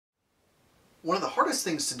One of the hardest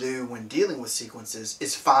things to do when dealing with sequences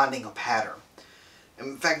is finding a pattern.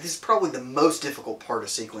 In fact, this is probably the most difficult part of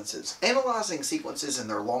sequences. Analyzing sequences and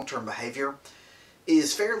their long-term behavior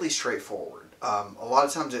is fairly straightforward. A lot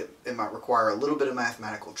of times it might require a little bit of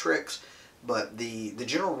mathematical tricks, but the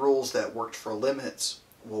general rules that worked for limits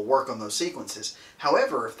will work on those sequences.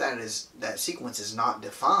 However, if that sequence is not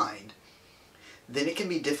defined, then it can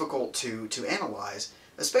be difficult to analyze,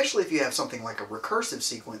 especially if you have something like a recursive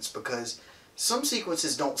sequence, because some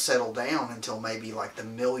sequences don't settle down until maybe like the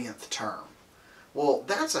millionth term. Well,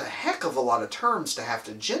 that's a heck of a lot of terms to have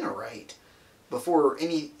to generate before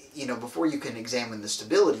before you can examine the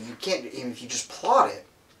stability. You can't, even if you just plot it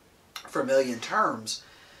for a million terms,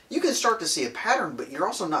 you can start to see a pattern, but you're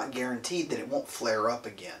also not guaranteed that it won't flare up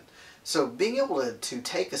again. So being able to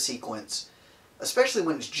take a sequence, especially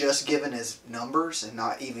when it's just given as numbers and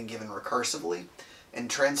not even given recursively, and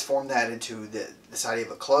transform that into this idea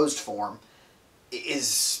of a closed form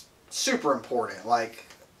is super important, like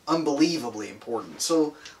unbelievably important.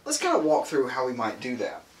 So let's kind of walk through how we might do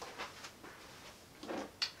that.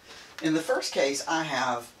 In the first case, I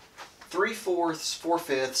have 3/4,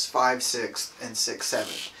 4/5, 5/6, and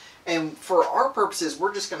 6/7. And for our purposes,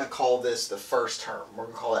 we're just going to call this the first term. We're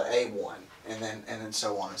going to call it A1, and then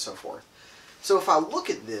so on and so forth. So if I look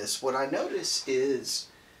at this, what I notice is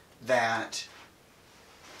that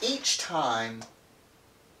each time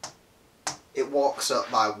it walks up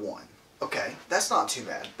by 1. Okay, that's not too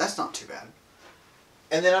bad. That's not too bad.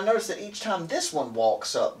 And then I notice that each time this one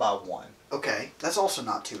walks up by 1. Okay, that's also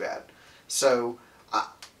not too bad. So I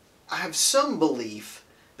have some belief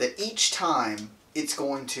that each time it's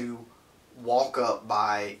going to walk up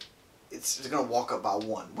by, it's going to walk up by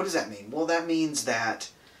 1. What does that mean? Well, that means that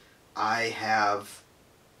I have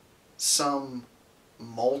some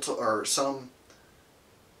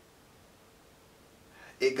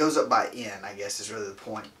it goes up by n, I guess, is really the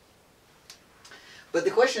point. But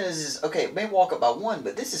the question is okay, it may walk up by 1,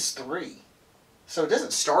 but this is 3. So it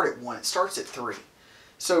doesn't start at 1, it starts at 3.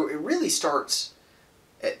 So it really starts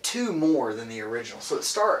at 2 more than the original. So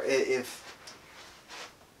so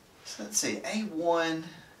let's see, A1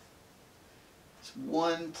 is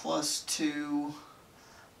 1 plus 2,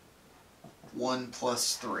 1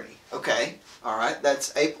 plus 3. Okay, alright,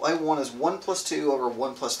 that's A1 is 1 plus 2 over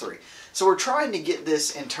 1 plus 3. So we're trying to get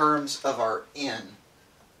this in terms of our n.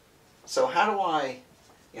 So how do I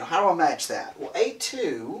match that? Well,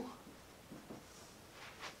 A2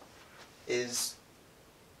 is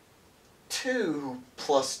 2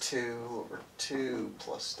 plus 2 over 2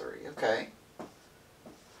 plus 3. Okay.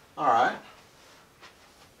 Alright.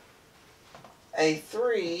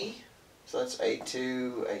 A3, so that's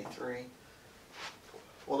A2, A3.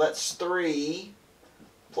 Well, that's 3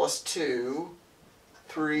 plus 2,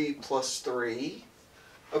 3 plus 3.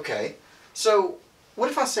 Okay. So what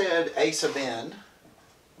if I said A sub n?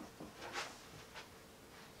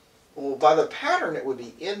 Well, by the pattern, it would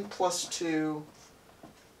be n plus 2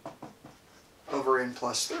 over n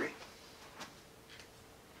plus 3.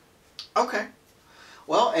 Okay.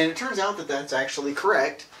 Well, and it turns out that that's actually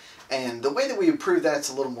correct. And the way that we would prove that's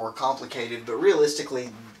a little more complicated, but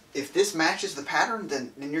realistically, if this matches the pattern,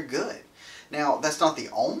 then you're good. Now, that's not the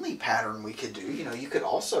only pattern we could do. You could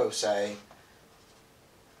also say,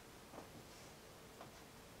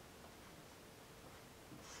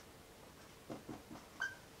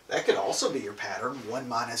 that could also be your pattern, 1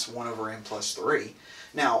 minus 1 over n plus 3.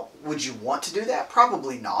 Now, would you want to do that?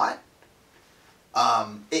 Probably not.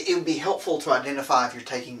 It would be helpful to identify if you're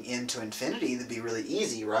taking n to infinity. That'd be really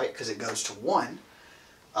easy, right? Because it goes to 1.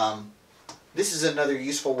 This is another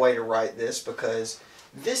useful way to write this, because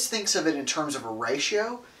this thinks of it in terms of a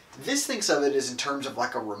ratio. This thinks of it as in terms of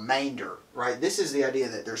like a remainder, right? This is the idea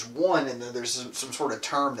that there's 1 and then there's some sort of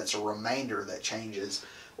term that's a remainder that changes,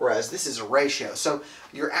 whereas this is a ratio. So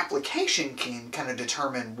your application can kind of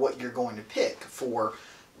determine what you're going to pick for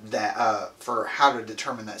that, for how to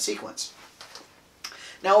determine that sequence.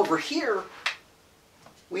 Now over here,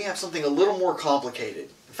 we have something a little more complicated.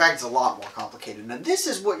 In fact, it's a lot more complicated. Now this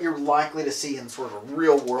is what you're likely to see in sort of a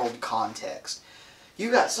real world context. You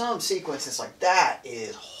got some sequences like that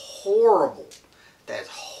is horrible. That's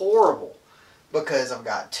horrible. Because I've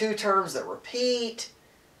got 2 terms that repeat.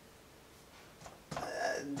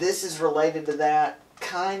 This is related to that,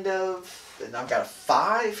 kind of. And I've got a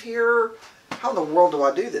 5 here. How in the world do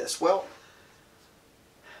I do this? Well,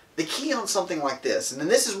 the key on something like this, and then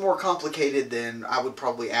this is more complicated than I would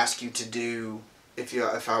probably ask you to do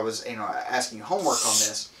if I was asking you homework on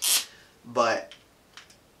this, but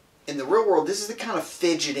in the real world, this is the kind of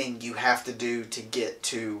fidgeting you have to do to get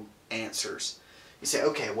to answers. You say,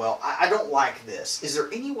 okay, well, I don't like this. Is there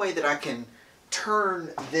any way that I can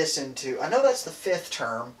turn this into, I know that's the fifth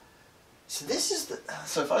term, so this is the,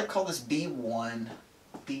 so if I call this B1,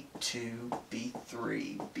 B2,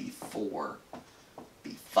 B3, B4,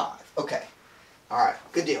 B5. Okay. Alright,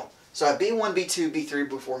 good deal. So I have B1, B2, B3,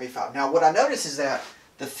 B4, B5. Now what I notice is that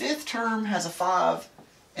the fifth term has a 5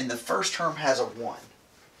 and the first term has a 1.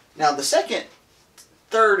 Now the second,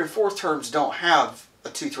 third, and fourth terms don't have a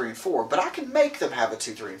 2, 3, and 4, but I can make them have a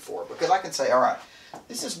 2, 3, and 4 because I can say, alright,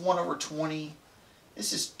 this is 1 over 20,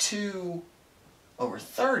 this is 2 over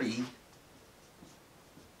 30,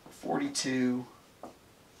 42,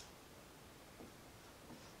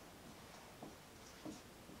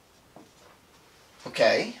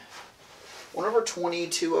 okay, 1 over 20,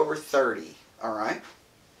 2 over 30, alright.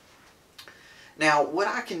 Now what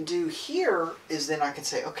I can do here is then I can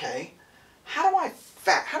say, okay, how do I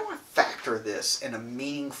factor this in a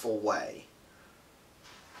meaningful way?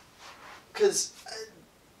 Because,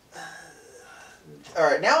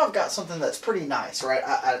 alright, now I've got something that's pretty nice, right?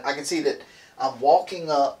 I can see that I'm walking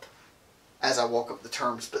up as I walk up the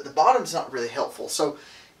terms, but the bottom's not really helpful. So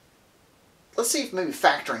let's see if maybe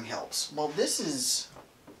factoring helps. Well, this is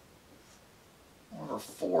 1 over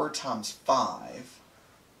 4 times 5.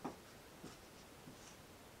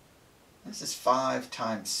 This is 5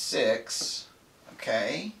 times 6.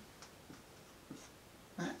 Okay.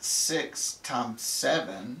 That's 6 times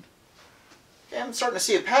 7. Okay, I'm starting to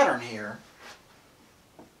see a pattern here.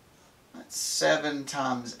 That's 7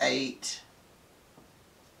 times 8.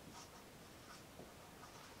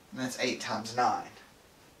 And that's 8 times 9.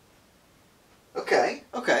 Okay,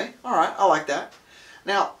 okay, alright, I like that.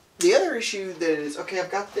 Now, the other issue that is, okay,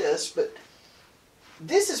 I've got this, but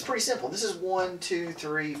this is pretty simple. This is 1, 2,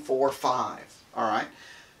 3, 4, 5. Alright?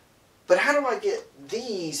 But how do I get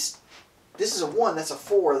these? This is a 1, that's a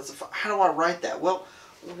 4, that's a 5. How do I write that? Well,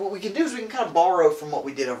 what we can do is we can kind of borrow from what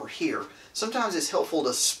we did over here. Sometimes it's helpful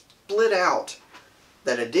to split out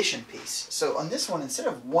that addition piece. So on this one, instead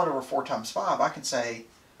of 1 over 4 times 5, I can say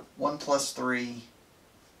 1 plus 3,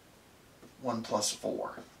 1 plus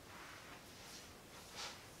 4.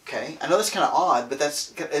 Okay, I know that's kind of odd, but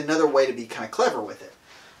that's another way to be kind of clever with it.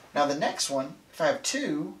 Now the next one, if I have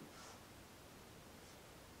 2,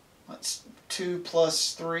 that's 2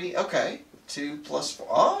 plus 3, okay, 2 plus 4,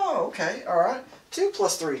 oh, okay, alright, 2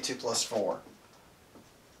 plus 3, 2 plus 4.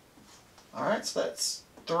 Alright, so that's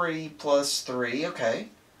 3 plus 3, okay,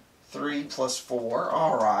 3 plus 4,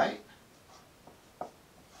 alright.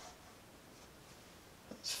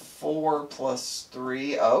 4 plus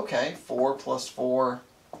 3, okay, 4 plus 4.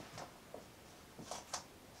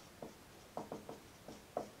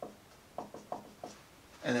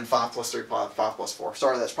 And then 5 plus 3, 5 plus 4.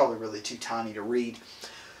 Sorry, that's probably really too tiny to read.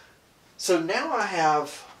 So now I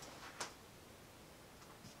have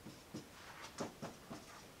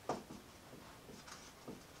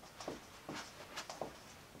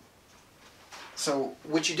so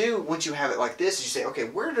what you do once you have it like this is you say, okay,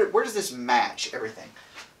 where does this match everything?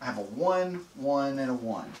 I have a 1, 1, and a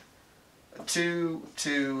 1. A 2,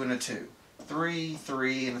 2, and a 2. 3,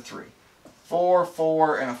 3, and a 3. 4,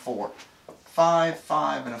 4, and a 4. 5,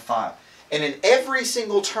 5, and a 5. And in every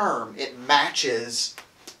single term, it matches,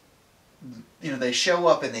 you know, they show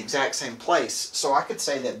up in the exact same place. So I could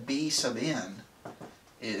say that B sub n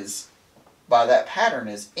is, by that pattern,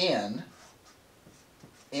 is n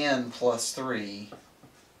plus 3,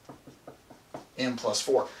 n plus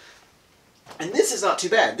 4. And this is not too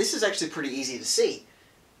bad. This is actually pretty easy to see.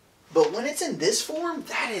 But when it's in this form,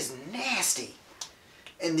 that is nasty.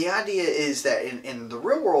 And the idea is that in the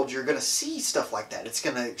real world, you're going to see stuff like that. It's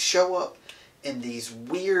going to show up in these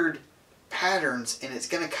weird patterns, and it's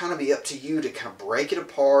going to kind of be up to you to kind of break it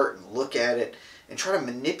apart and look at it and try to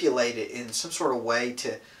manipulate it in some sort of way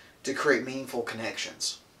to create meaningful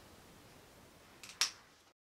connections.